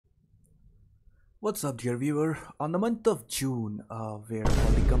What's up, dear viewer? On the month of June, where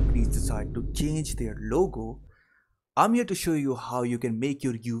all the companies decide to change their logo, I'm here to show you how you can make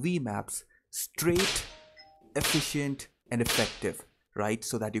your UV maps straight, efficient, and effective, right?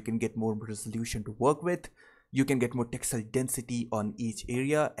 So that you can get more resolution to work with, you can get more textile density on each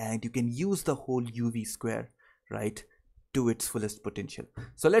area, and you can use the whole UV square, right, to its fullest potential.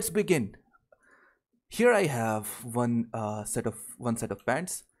 So let's begin. Here I have one set of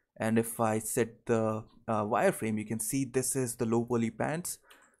pants, and if I set the wireframe, you can see this is the low poly pants,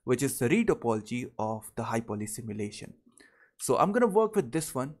 which is the retopology of the high poly simulation. So I'm gonna work with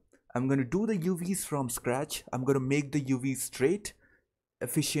this one. I'm gonna do the UVs from scratch. I'm gonna make the UVs straight,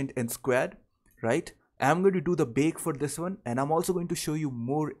 efficient, and squared, right? I'm going to do the bake for this one, and I'm also going to show you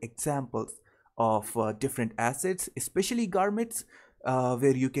more examples of different assets, especially garments,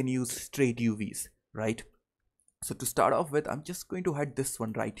 where you can use straight UVs, right? So to start off with, I'm just going to hide this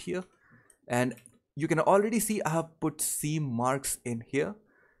one right here, and you can already see I have put seam marks in here.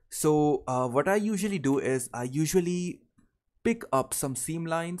 So what I usually do is I usually pick up some seam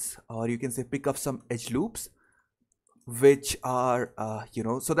lines, or you can say pick up some edge loops, which are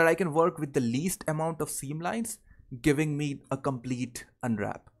so that I can work with the least amount of seam lines, giving me a complete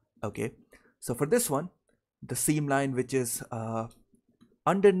unwrap. Okay, so for this one, the seam line which is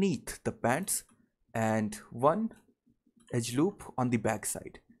underneath the pants, and one edge loop on the back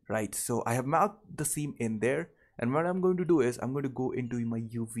side, right? So I have marked the seam in there, and what I'm going to do is I'm going to go into my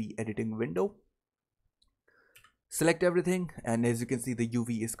UV editing window, select everything, and as you can see the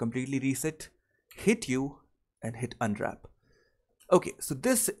UV is completely reset. Hit U and hit unwrap. Okay, so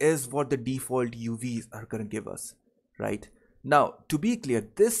this is what the default UVs are gonna give us, right? Now, to be clear,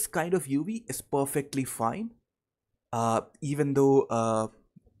 this kind of UV is perfectly fine, even though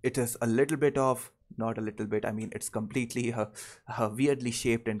it is a little bit of, not a little bit, I mean, it's completely weirdly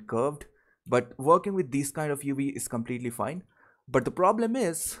shaped and curved, but working with these kind of UV is completely fine. But the problem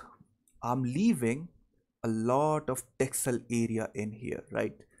is, I'm leaving a lot of textile area in here,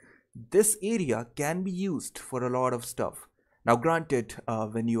 right? This area can be used for a lot of stuff. Now granted,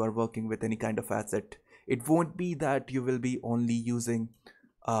 when you are working with any kind of asset, it won't be that you will be only using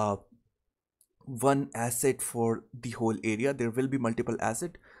one asset for the whole area. There will be multiple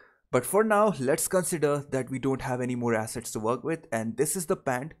assets, but for now let's consider that we don't have any more assets to work with, and this is the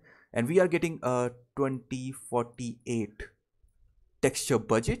pant, and we are getting a 2048 texture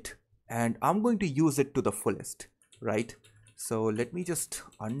budget, and I'm going to use it to the fullest, right? So let me just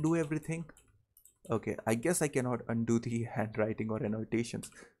undo everything. Okay, I guess I cannot undo the handwriting or annotations.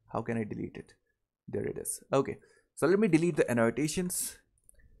 How can I delete it? There it is. Okay, so let me delete the annotations.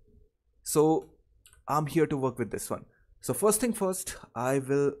 So I'm here to work with this one. So first thing first, I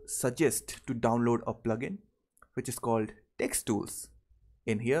will suggest to download a plugin which is called Text Tools.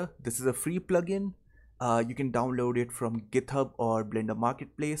 In here, this is a free plugin. You can download it from GitHub or Blender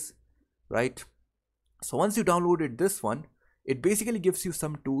Marketplace, right? So once you downloaded this one, it basically gives you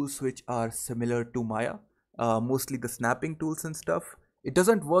some tools which are similar to Maya, mostly the snapping tools and stuff. It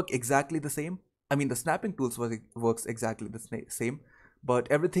doesn't work exactly the same. I mean, the snapping tools works exactly the same, but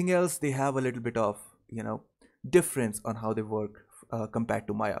everything else, they have a little bit of, difference on how they work compared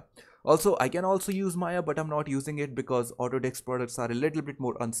to Maya. Also, I can also use Maya, but I'm not using it because Autodesk products are a little bit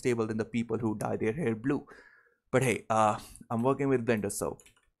more unstable than the people who dye their hair blue. But hey, I'm working with Blender, so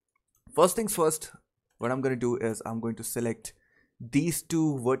first things first, what I'm going to do is I'm going to select these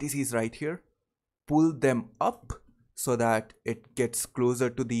two vertices right here, pull them up so that it gets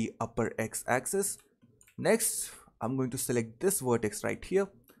closer to the upper X axis. Next, I'm going to select this vertex right here.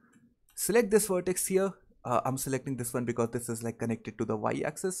 Select this vertex here. I'm selecting this one because this is like connected to the Y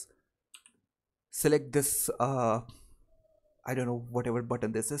axis. Select this, I don't know, whatever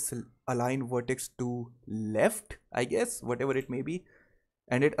button this is, align vertex to left, I guess, whatever it may be.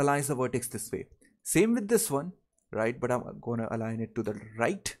 And it aligns the vertex this way. Same with this one, right? But I'm gonna align it to the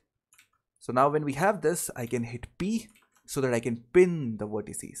right. So now when we have this, I can hit P so that I can pin the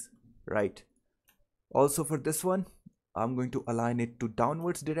vertices, right? Also for this one, I'm going to align it to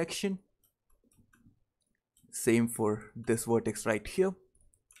downwards direction. Same for this vertex right here.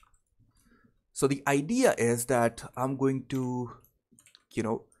 So the idea is that I'm going to,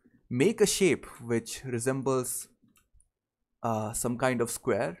 make a shape which resembles some kind of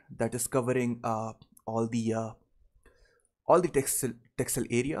square that is covering all the textile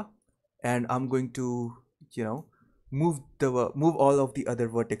area, and I'm going to move all of the other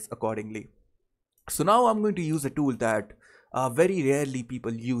vertex accordingly. So now I'm going to use a tool that very rarely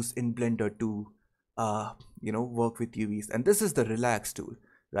people use in Blender to work with UVs, and this is the relax tool,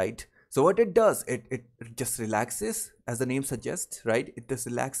 right? So what it does, it just relaxes, as the name suggests, right? It just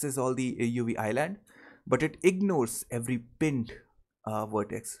relaxes all the UV island, but it ignores every pinned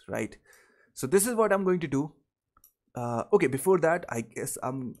vertex, right? So this is what I'm going to do. Okay, before that, I guess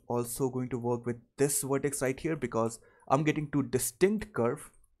I'm also going to work with this vertex right here because I'm getting two distinct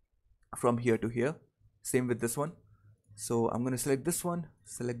curve from here to here. Same with this one. So I'm going to select this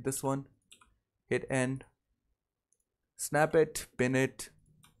one, hit N, snap it, pin it.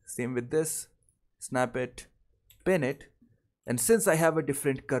 Same with this, snap it, pin it. And since I have a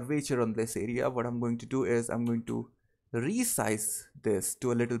different curvature on this area, what I'm going to do is I'm going to resize this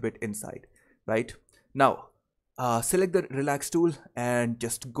to a little bit inside, right? Now, select the relax tool and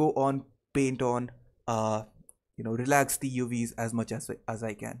just go on, paint on, relax the UVs as much as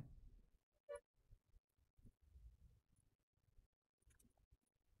I can.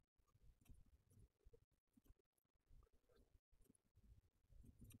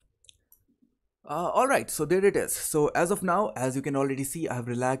 All right, so there it is. So as of now, as you can already see, I have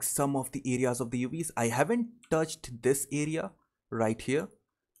relaxed some of the areas of the UVs. I haven't touched this area right here,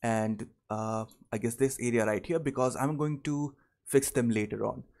 and I guess this area right here, because I'm going to fix them later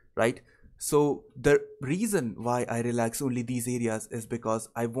on, right? So the reason why I relax only these areas is because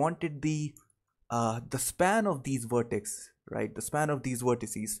I wanted the span of these vertex, right? The span of these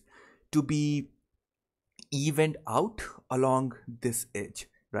vertices to be evened out along this edge,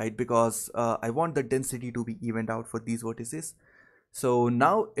 right? Because I want the density to be evened out for these vertices. So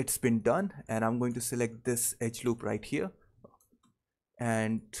now it's been done, and I'm going to select this edge loop right here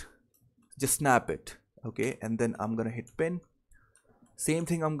and just snap it. Okay, and then I'm gonna hit pin. Same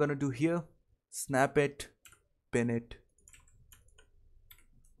thing I'm gonna do here, snap it, pin it.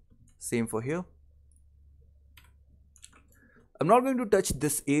 Same for here. I'm not going to touch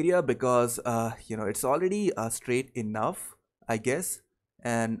this area because it's already straight enough, I guess,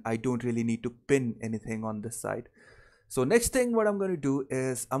 and I don't really need to pin anything on this side. So next thing what I'm going to do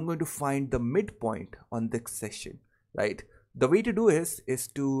is I'm going to find the midpoint on this section, right? The way to do is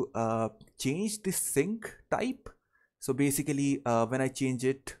to change the sync type. So basically when I change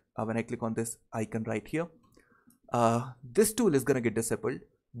it, when I click on this icon right here, this tool is going to get disabled.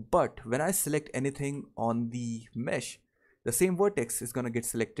 But when I select anything on the mesh, the same vertex is going to get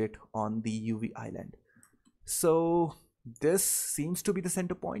selected on the UV island. So this seems to be the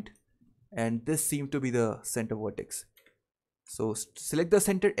center point, and this seems to be the center vertex. So select the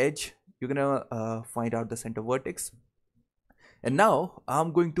center edge, you're gonna find out the center vertex. And now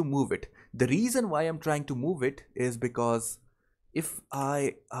I'm going to move it. The reason why I'm trying to move it is because if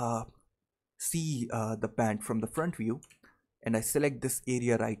I see the band from the front view and I select this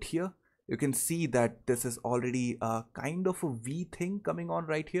area right here, you can see that this is already kind of a V thing coming on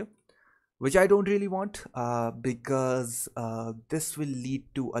right here, which I don't really want because this will lead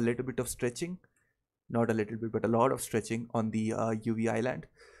to a little bit of stretching, not a little bit, but a lot of stretching on the UV island.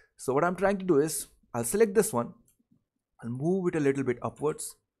 So what I'm trying to do is I'll select this one, I'll move it a little bit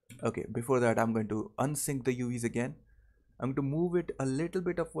upwards. Okay, before that I'm going to unsync the UVs again. I'm going to move it a little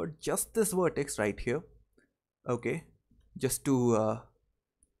bit upward, just this vertex right here. Okay, just to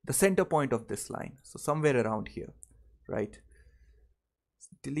the center point of this line, so somewhere around here, right?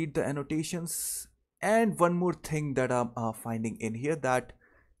 Delete the annotations. And one more thing that I'm finding in here, that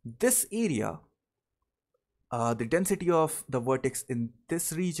this area, the density of the vertex in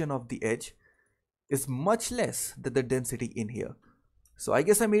this region of the edge is much less than the density in here. So I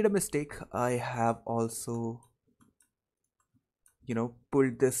guess I made a mistake. I have also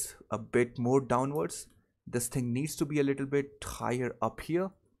pulled this a bit more downwards. This thing needs to be a little bit higher up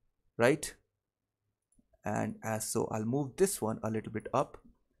here, right? And as so I'll move this one a little bit up.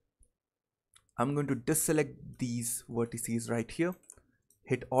 I'm going to deselect these vertices right here,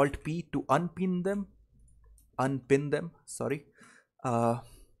 hit Alt P to unpin them, sorry,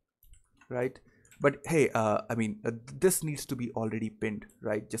 right? But hey, this needs to be already pinned,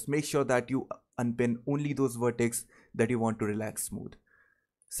 right? Just make sure that you unpin only those vertex that you want to relax smooth.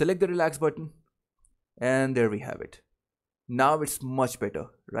 Select the relax button, and there we have it. Now it's much better,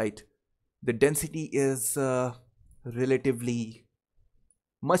 right? The density is relatively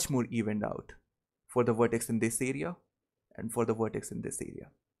much more evened out for the vertex in this area and for the vertex in this area.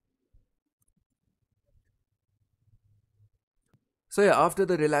 So yeah, after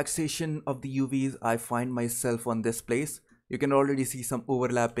the relaxation of the UVs, I find myself on this place. You can already see some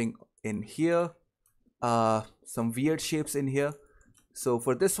overlapping in here, some weird shapes in here. So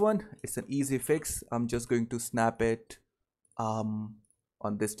for this one, it's an easy fix. I'm just going to snap it on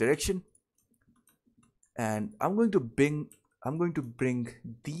this direction, and I'm going to bring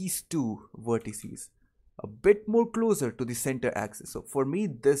these two vertices a bit more closer to the center axis. So for me,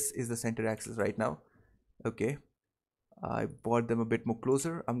 this is the center axis right now. Okay, I brought them a bit more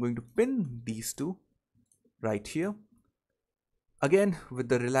closer. I'm going to pin these two right here. Again, with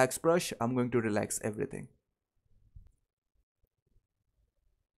the relax brush, I'm going to relax everything.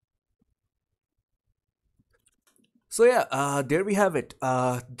 So yeah, there we have it.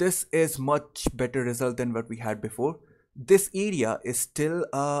 This is much better result than what we had before. This area is still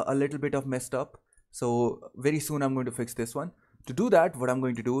a little bit of messed up. So very soon I'm going to fix this one. To do that, what I'm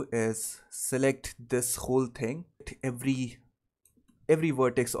going to do is select this whole thing, every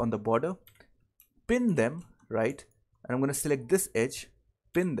vertex on the border, pin them, right? And I'm going to select this edge,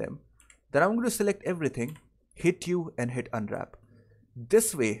 pin them. Then I'm going to select everything, hit U and hit unwrap.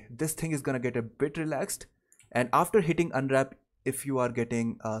 This way, this thing is going to get a bit relaxed. And after hitting unwrap, if you are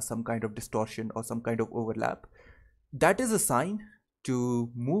getting some kind of distortion or some kind of overlap, that is a sign to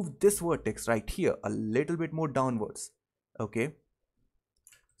move this vertex right here a little bit more downwards. Okay.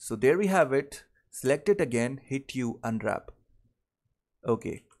 So there we have it. Select it again, hit U, unwrap.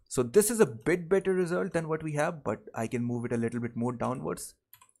 Okay. So this is a bit better result than what we have, but I can move it a little bit more downwards.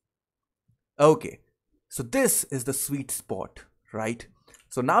 Okay. So this is the sweet spot, right?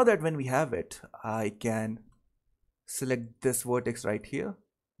 So now that when we have it, I can select this vertex right here,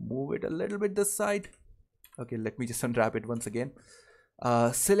 move it a little bit this side. Okay, let me just unwrap it once again.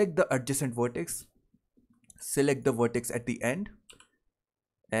 Select the adjacent vertex, select the vertex at the end,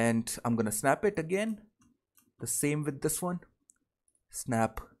 and I'm gonna snap it again. The same with this one.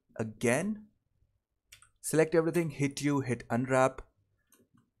 Snap again. Select everything, hit U, hit unwrap.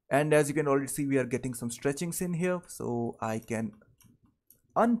 And as you can already see, we are getting some stretchings in here. So I can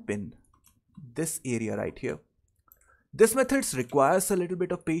unpin this area right here. This method requires a little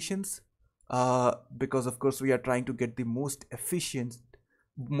bit of patience because of course we are trying to get the most efficiency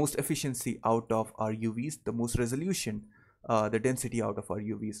out of our UVs, the most resolution, the density out of our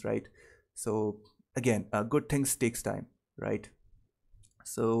UVs, right? So again, good things takes time, right?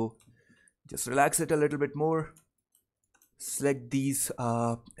 So just relax it a little bit more. Select these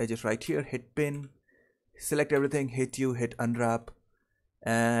edges right here, hit pin, select everything, hit U, hit unwrap,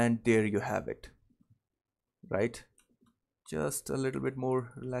 and there you have it, right? Just a little bit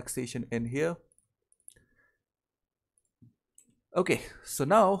more relaxation in here. Okay, so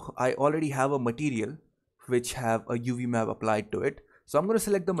now I already have a material which have a UV map applied to it. So I'm going to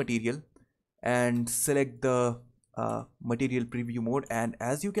select the material and select the material preview mode. And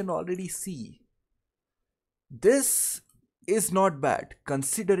as you can already see, this is not bad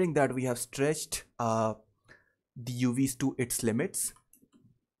considering that we have stretched the UVs to its limits.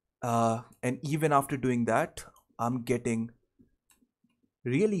 And even after doing that, I'm getting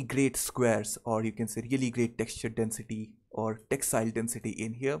really great squares, or you can say really great texture density or textile density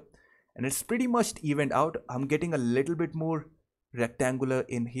in here. And it's pretty much evened out. I'm getting a little bit more rectangular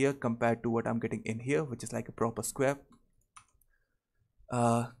in here compared to what I'm getting in here, which is like a proper square.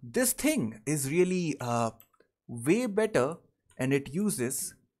 This thing is really way better, and it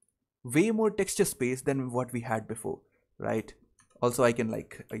uses way more texture space than what we had before, right? Also, I can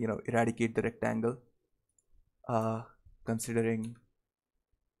like, eradicate the rectangle, considering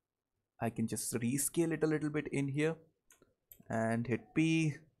I can just rescale it a little bit in here and hit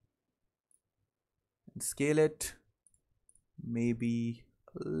P and scale it, maybe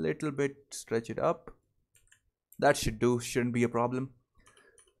a little bit, stretch it up. That shouldn't be a problem.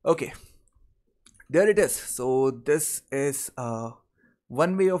 Okay, there it is. So this is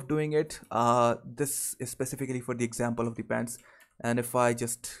one way of doing it. This is specifically for the example of the pants. And if I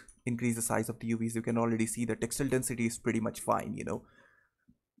just increase the size of the UVs, you can already see the textile density is pretty much fine,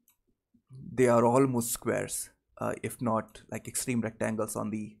 They are almost squares, if not like extreme rectangles on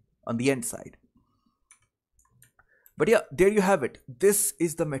the end side. But yeah, there you have it. This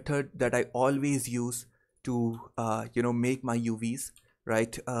is the method that I always use to make my UVs,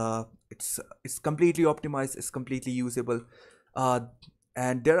 right? It's completely optimized, it's completely usable,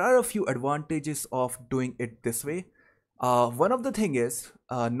 and there are a few advantages of doing it this way. One of the thing is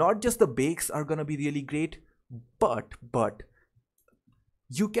not just the bakes are gonna be really great, but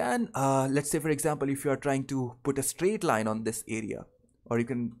you can let's say for example, if you are trying to put a straight line on this area, or you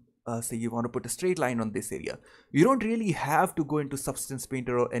can say you want to put a straight line on this area, you don't really have to go into Substance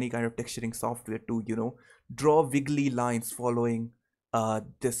Painter or any kind of texturing software to draw wiggly lines following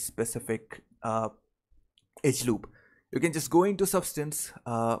this specific edge loop. You can just go into Substance,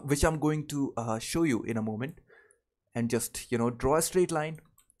 which I'm going to show you in a moment, and just draw a straight line,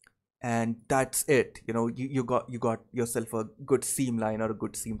 and that's it. You got yourself a good seam line or a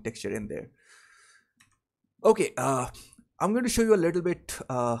good seam texture in there. Okay, I'm going to show you a little bit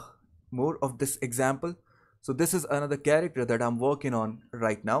more of this example. So this is another character that I'm working on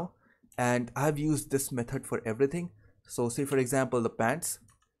right now, and I've used this method for everything. So say for example the pants.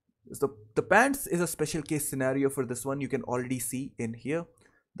 So the pants is a special case scenario for this one. You can already see in here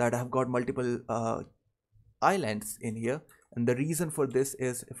that I've got multiple islands in here, and the reason for this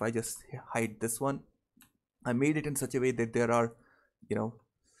is, if I just hide this one, I made it in such a way that there are, you know,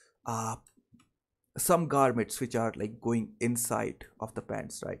 uh, some garments which are like going inside of the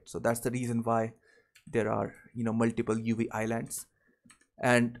pants, right? So that's the reason why there are, multiple UV islands.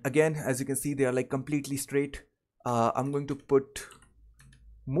 And again, as you can see, they are like completely straight. I'm going to put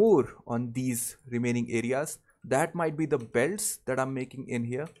more on these remaining areas. That might be the belts that I'm making in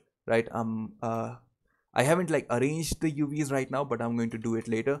here, right? I haven't like arranged the UVs right now, but I'm going to do it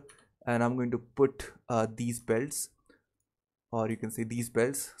later. And I'm going to put these belts, or you can say these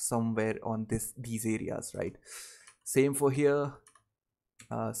belts, somewhere on these areas, right? Same for here,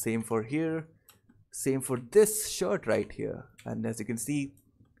 same for here, same for this shirt right here. And as you can see,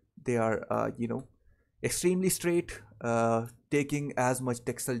 they are extremely straight, taking as much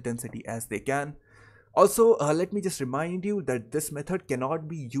textile density as they can. Also, let me just remind you that this method cannot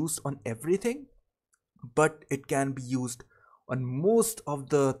be used on everything, but it can be used on most of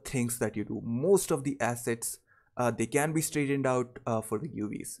the things that you do. Most of the assets, they can be straightened out for the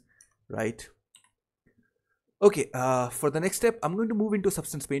UVs, right? Okay, for the next step, I'm going to move into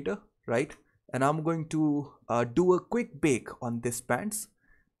Substance Painter, right? And I'm going to do a quick bake on this pants,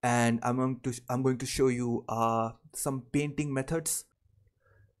 and I'm going to show you some painting methods.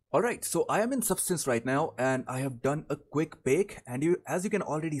 All right, so I am in Substance right now, and I have done a quick bake, and as you can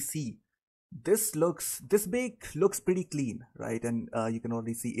already see, this bake looks pretty clean, right? And you can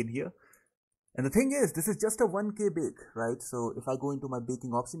already see in here. And the thing is, this is just a 1K bake, right? So if I go into my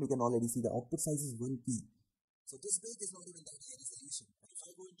baking option, you can already see the output size is 1K. So this bake is not even that high resolution. If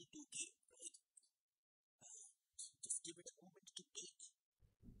I go into 2K, right? Just give it a moment to bake.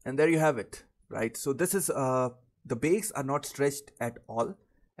 And there you have it, right? So this is the bakes are not stretched at all,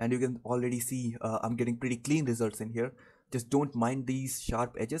 and you can already see I'm getting pretty clean results in here. Just don't mind these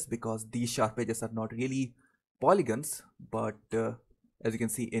sharp edges, because these sharp edges are not really polygons, but as you can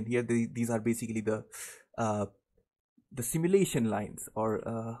see in here, these are basically the simulation lines,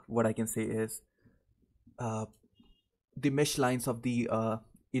 or what I can say is the mesh lines of the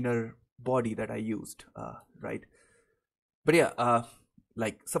inner body that I used, right? But yeah,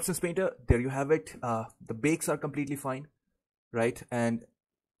 like Substance Painter, there you have it. The bakes are completely fine, right? And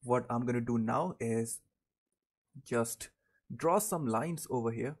what I'm gonna do now is just draw some lines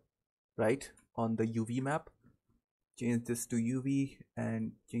over here, right, on the UV map. Change this to UV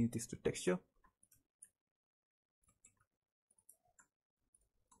and change this to texture,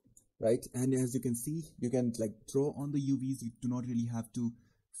 right? And as you can see, you can like draw on the UVs. You do not really have to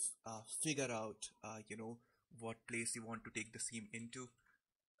figure out what place you want to take the seam into.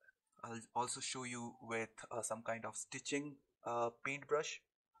 I'll also show you with some kind of stitching paintbrush.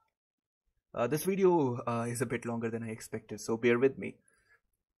 This video is a bit longer than I expected, so bear with me.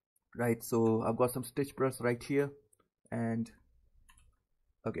 Right, so I've got some stitch brush right here, and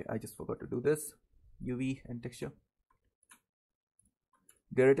okay, I just forgot to do this. UV and texture.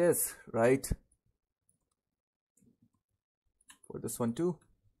 There it is, right? For this one too.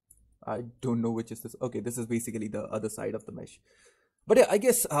 I don't know which is this. Okay, this is basically the other side of the mesh. But yeah, I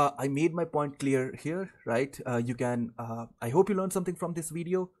guess I made my point clear here, right? I hope you learned something from this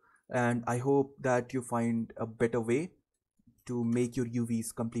video, and I hope that you find a better way to make your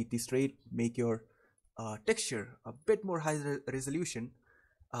UVs completely straight, make your texture a bit more high resolution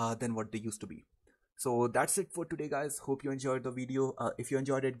than what they used to be. So that's it for today, guys. Hope you enjoyed the video. If you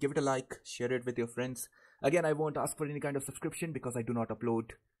enjoyed it, give it a like, share it with your friends. Again, I won't ask for any kind of subscription because I do not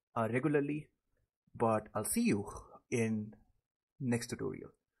upload regularly, but I'll see you in next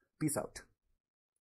tutorial. Peace out.